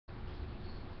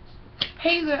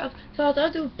Hey girls, so I thought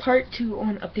I'll do part 2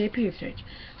 on updated period search.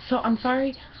 So I'm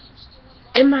sorry,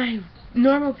 in my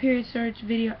normal period search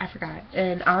video, I forgot.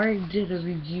 And I already did a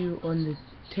review on the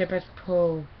Tampax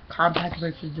Pro Compact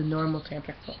versus the normal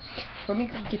Tampax Pro. So let me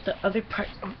go get the other part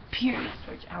of period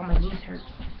search out. My knees hurt.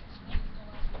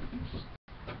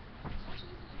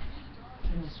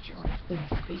 In this drawer, this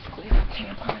is basically a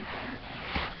tampon.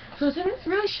 So it's in this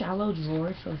really shallow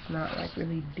drawer, so it's not like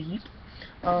really deep.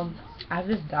 I have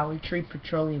this Dollar Tree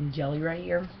petroleum jelly right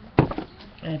here,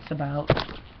 and it's about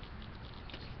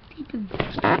deep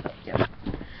as yeah.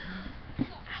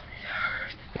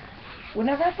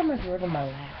 Whenever I put my drawer on my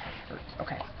lap, it hurts.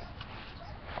 Okay.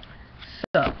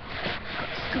 So,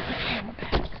 stupid camera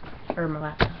back, or my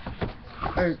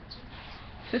laptop, or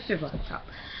sister's laptop,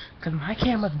 because my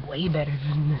camera's way better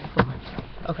than this one.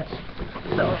 Okay.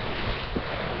 So,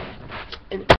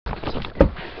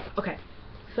 okay.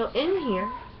 So in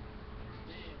here.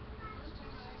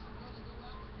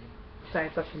 Sorry,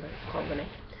 I thought somebody was calling me.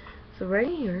 So right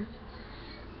here.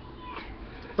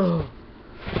 Oh,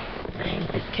 I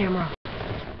hate this camera.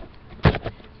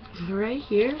 Right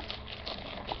here.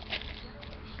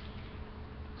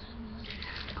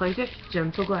 Playtex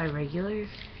Gentle Glide Regulars.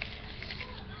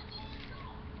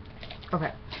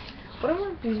 Okay. What I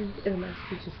want to do is I'm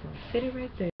just going to sit it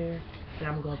right there. And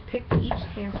I'm going to pick each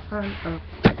tampon up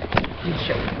and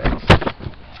show you guys.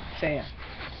 So yeah.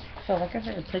 So like I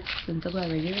said, the Playtex Gentle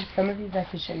Glide Regulars. Some of these I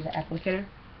can show you the applicator.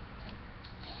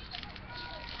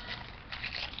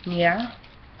 Yeah.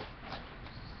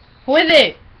 Who is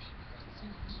it?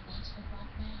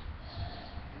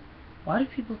 Why do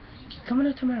people keep coming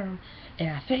up to my room and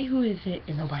I say who is it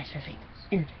and nobody says it?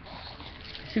 Irritating.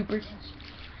 Supers.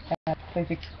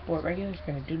 Playtex Sport Regulars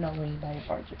gonna do not win by a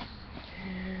margin.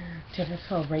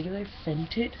 Typical regular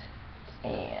scented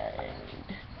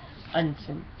and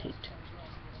unscented.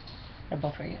 They're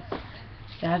both regular.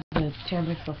 They have the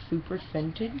Tampax Super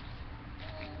Scented.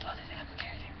 Oh, this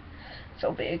applicator.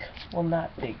 So big. Well,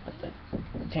 not big, but the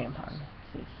tampon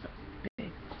is so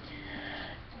big.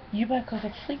 You buy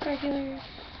Kotex Sleep Regulars.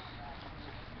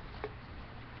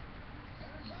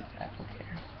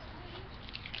 Applicator.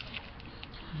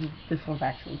 This one's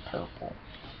actually purple.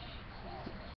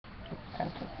 Kind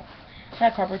of purple.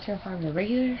 That copper tampon, the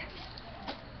regular.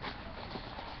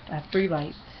 I have 3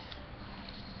 lights.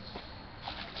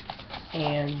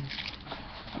 And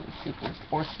supers,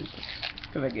 4 supers.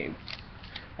 Because I gave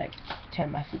like 10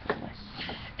 of my supers away.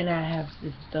 And I have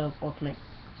this Dove Ultimate,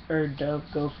 or Dove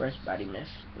Go Fresh Body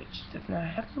Mist, which does not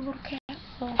have the little cap.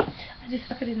 So I just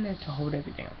stuck it in there to hold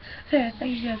everything up. So yeah,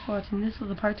 thank you guys for watching. This was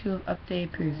a part 2 of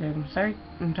Update Period. I'm sorry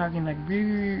I'm talking like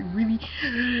really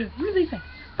fast.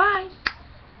 Bye!